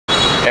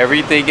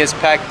everything is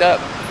packed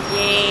up.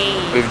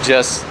 Yay! We've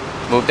just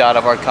moved out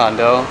of our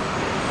condo,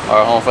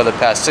 our home for the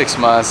past 6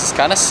 months. It's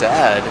kind of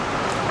sad.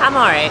 I'm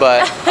alright.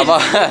 But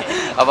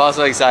I'm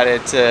also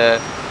excited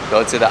to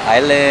go to the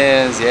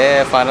islands.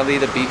 Yeah, finally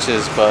the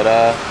beaches. But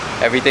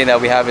everything that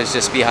we have is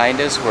just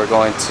behind us. We're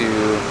going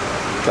to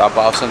drop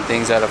off some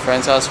things at a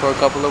friend's house for a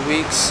couple of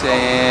weeks.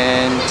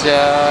 And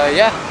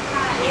yeah.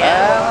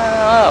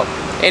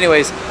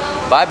 Anyways,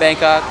 bye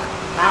Bangkok.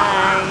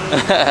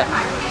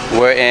 Bye.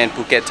 We're in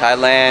Phuket,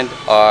 Thailand.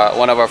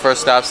 One of our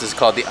first stops is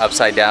called the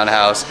Upside Down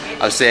House.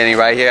 I'm standing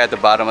right here at the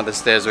bottom of the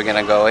stairs. We're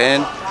gonna go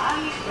in.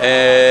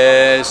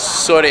 It's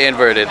sort of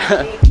inverted.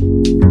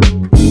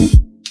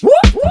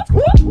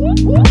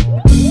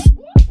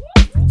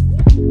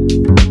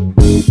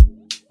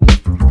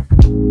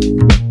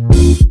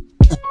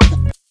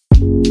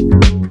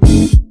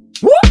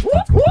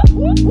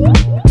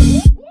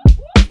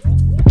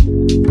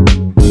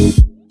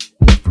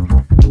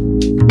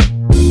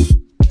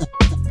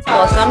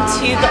 Welcome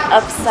to the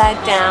Upside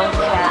Down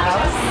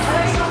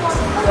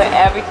House, where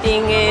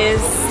everything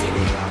is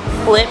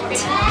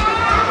flipped.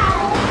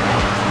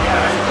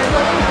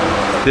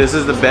 This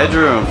is the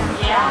bedroom.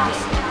 Yeah.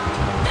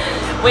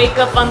 Wake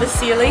up on the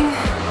ceiling,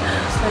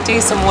 do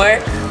some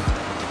work.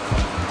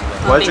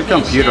 Why's your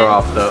computer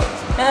off though?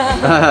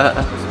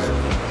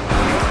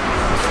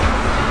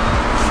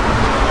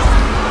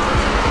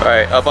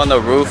 Alright, up on the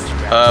roof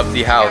of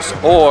the house,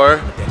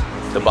 or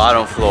the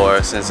bottom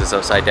floor since it's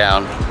upside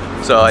down.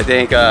 So I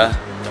think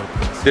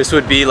this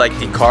would be like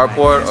the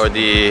carport or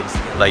the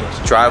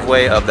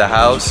driveway of the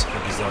house.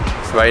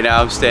 Right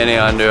now I'm standing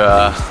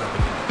under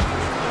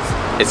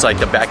it's like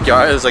the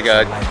backyard. There's like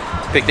a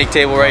picnic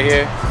table right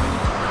here.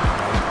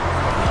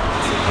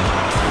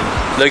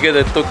 Look at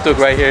the tuk-tuk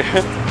right here.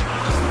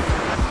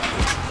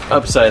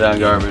 Upside down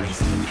garbage.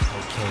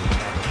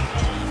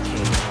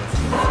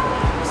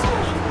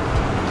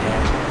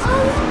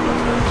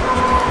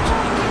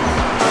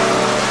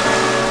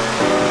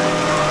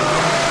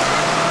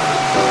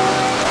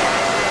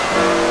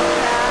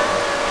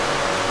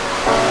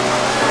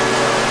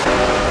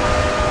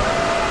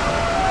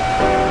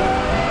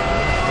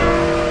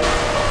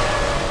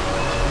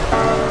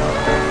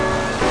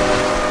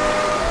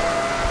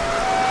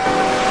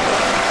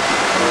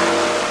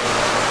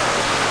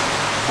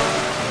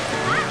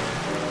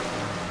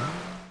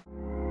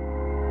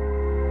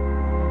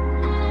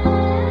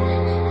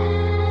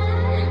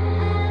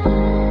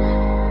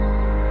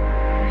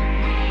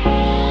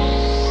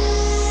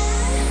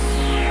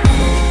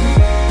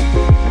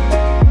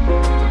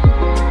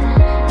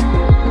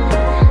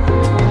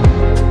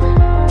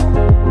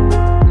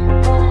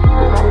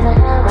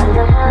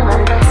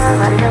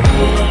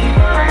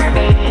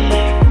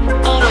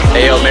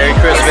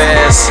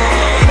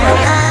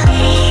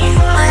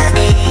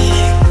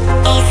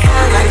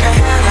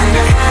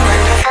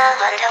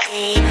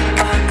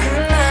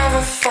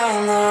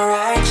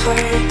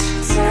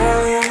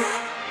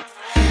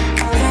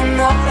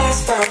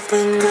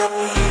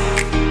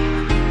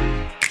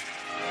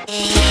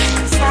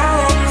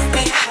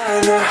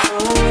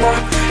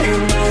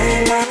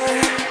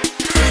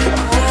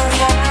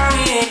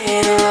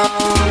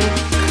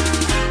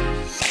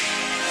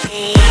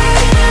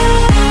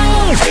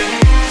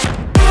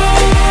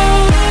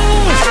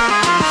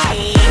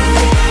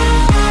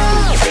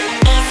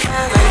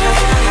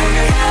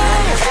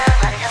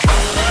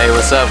 Hey,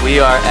 what's up?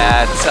 We are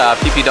at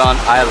Phi Phi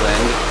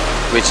Island,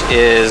 which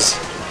is,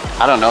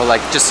 I don't know,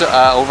 like just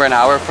over an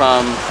hour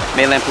from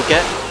mainland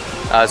Phuket.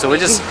 So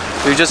we've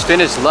just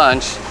finished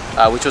lunch,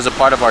 which was a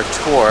part of our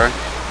tour,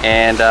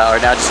 and are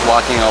now just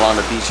walking along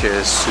the beach here.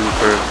 It's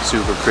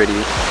super pretty.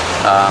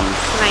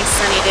 Nice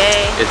sunny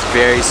day. It's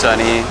very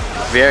sunny,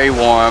 very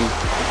warm.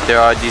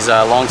 There are these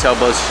long-tail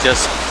boats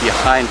just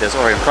behind us,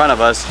 or in front of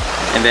us,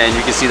 and then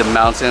you can see the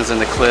mountains and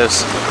the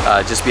cliffs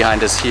just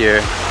behind us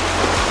here.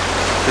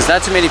 There's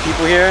not too many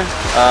people here,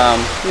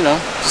 you know,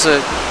 just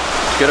a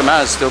good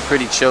amount. It's still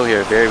pretty chill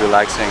here, very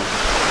relaxing.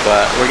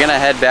 But we're gonna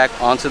head back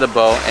onto the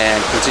boat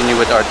and continue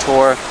with our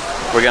tour.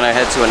 We're gonna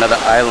head to another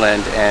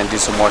island and do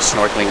some more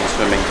snorkeling and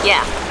swimming. Yeah,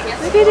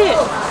 look at it.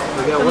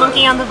 The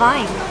monkey on the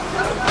vine.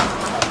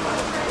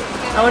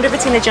 I wonder if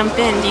it's gonna jump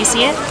in. Do you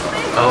see it?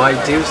 Oh, I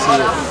do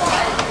see it.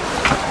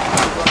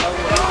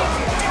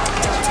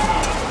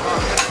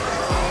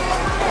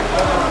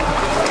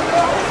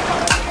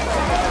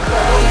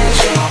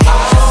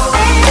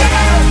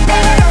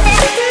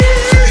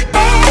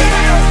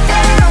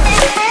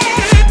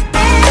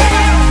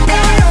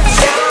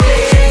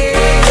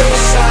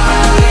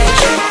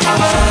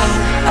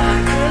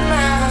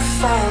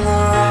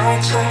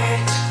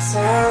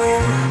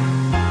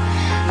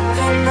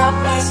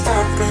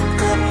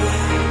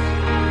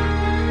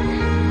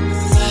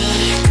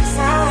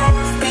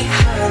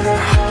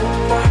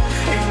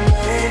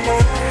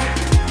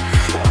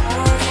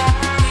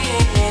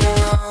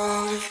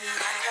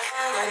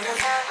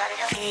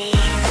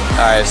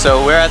 Alright,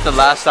 so we're at the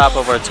last stop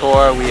of our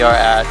tour. We are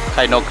at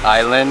Kainok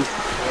Island,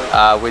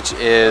 which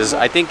is,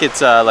 I think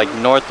it's like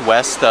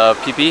northwest of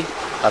Phi Phi.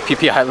 Phi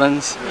Phi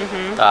Islands.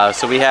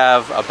 So we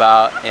have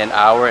about an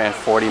hour and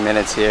 40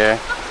 minutes here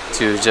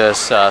to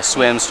just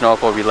swim,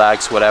 snorkel,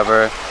 relax,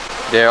 whatever.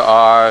 There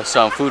are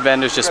some food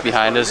vendors just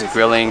behind us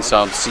grilling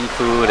some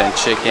seafood and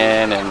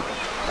chicken and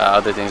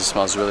other things. It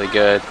smells really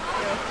good.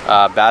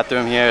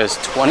 Bathroom here is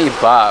 20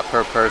 baht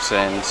per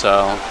person,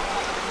 so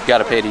you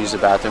gotta pay to use the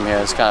bathroom here.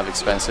 It's kind of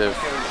expensive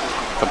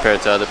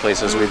compared to other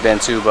places we've been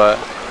to, but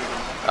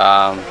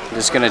I'm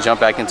just gonna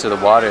jump back into the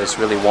water. It's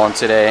really warm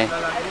today.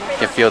 You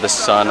can feel the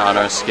sun on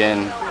our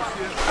skin.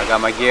 I got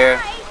my gear.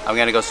 I'm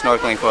gonna go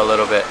snorkeling for a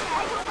little bit.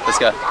 Let's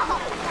go.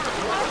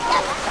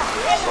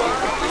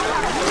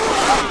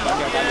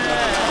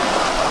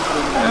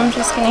 I'm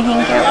just gonna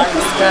hang out with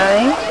this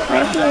guy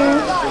right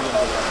here.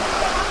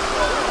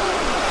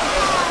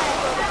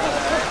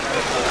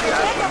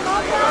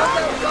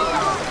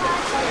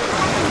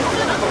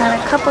 Got a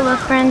couple of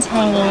friends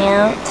hanging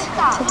out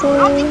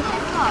today.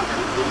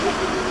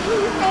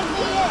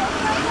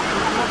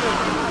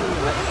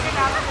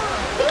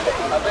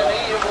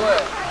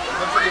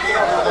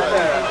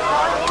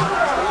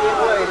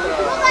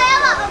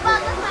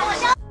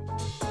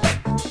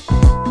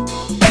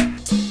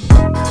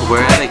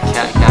 We're at a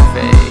cat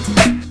cafe.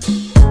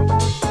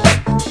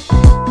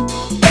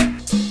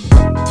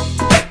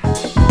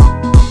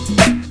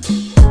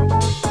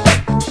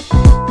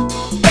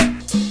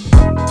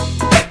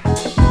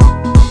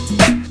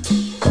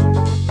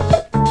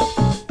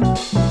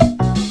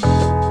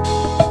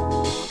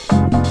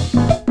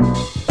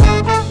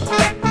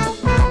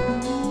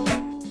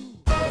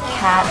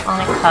 Cat on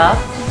a cup.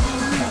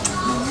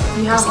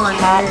 You have one.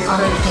 Cat on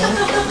a pink.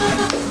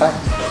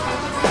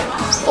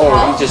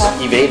 Oh, he just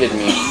evaded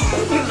me.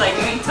 He's like,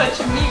 you ain't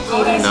touching me,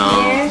 bro. No.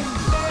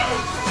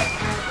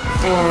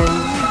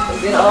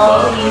 And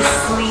all these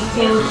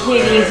sleeping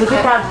kitties. Look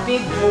at that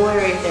big boy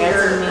right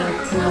there.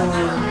 That's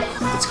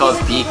amazing. It's called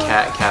Phi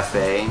Cat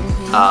Cafe,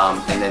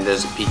 and then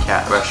there's a Phi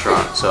Cat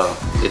restaurant. So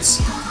it's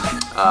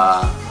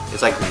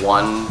like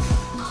one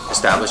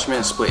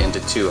establishment split into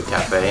two, a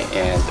cafe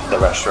and the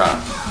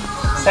restaurant.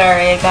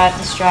 Sorry, I got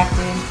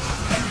distracted.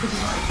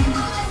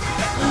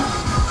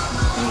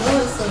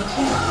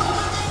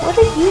 What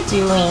are you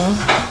doing?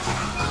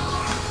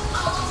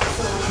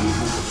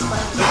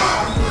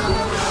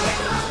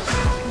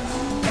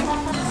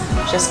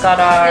 Just got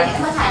our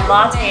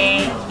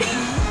latte.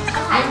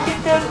 Look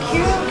at that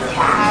cute.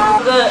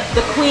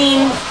 The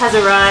queen has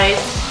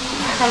arrived.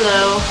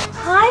 Hello.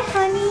 Hi,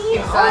 honey.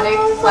 Exotic,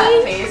 flat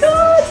face.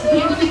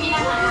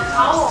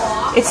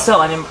 It's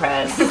so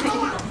unimpressed.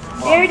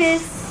 There it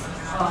is.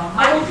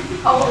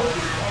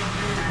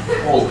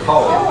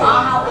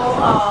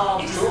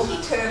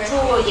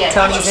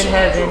 Tony's in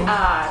heaven.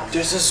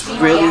 There's this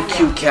really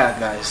cute cat,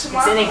 guys.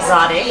 It's an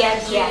exotic.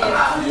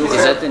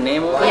 Is that the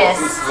name of it? Yes.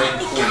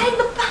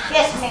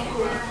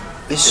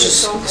 It's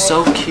just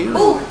so cute.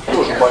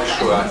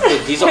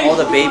 These are all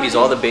the babies.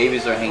 All the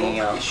babies are hanging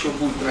out. By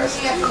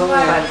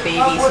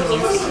babies, he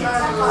means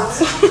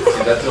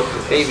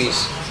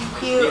Babies.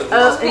 cute.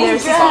 Oh, and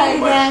there's the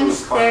again.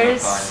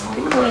 There's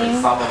the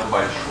queen.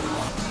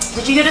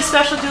 Did you get a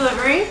special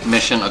delivery?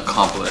 Mission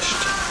accomplished.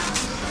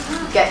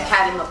 Get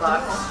cat in the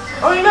box.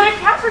 Oh, you got a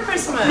cat for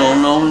Christmas.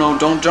 No,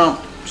 don't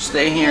jump.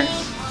 Stay here.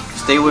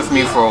 Stay with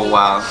me for a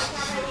while.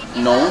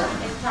 No.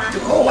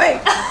 Go away.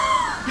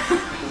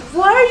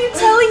 Why are you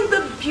telling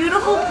the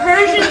beautiful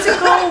Persian to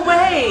go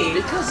away?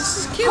 Because this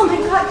is cute. Oh my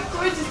god, it's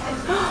gorgeous.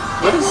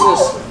 What is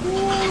this?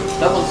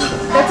 That one's.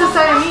 That's a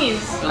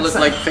Siamese. It looks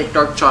like fake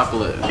dark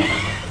chocolate.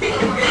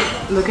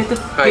 Look at the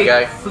Hi,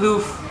 guy.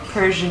 floof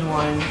Persian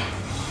one.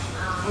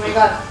 Oh my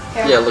god.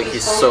 Yeah, look,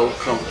 he's so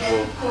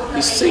comfortable.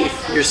 He's safe.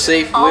 You're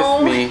safe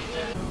with me.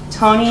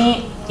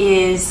 Tony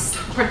is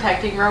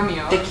Protecting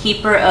Romeo. the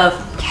keeper of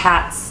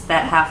cats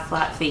that have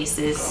flat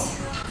faces.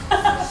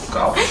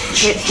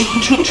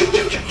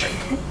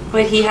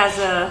 But he has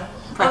a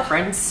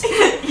preference.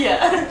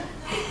 Yeah.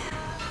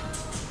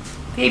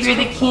 Babe, you're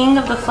the king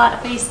of the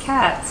flat-faced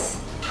cats.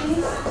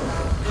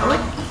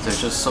 They're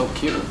just so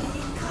cute.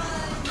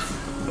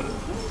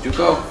 You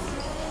go.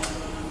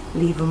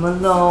 Leave him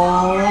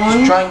alone.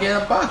 Just try and get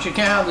in a box. You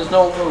can't have. There's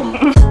no room.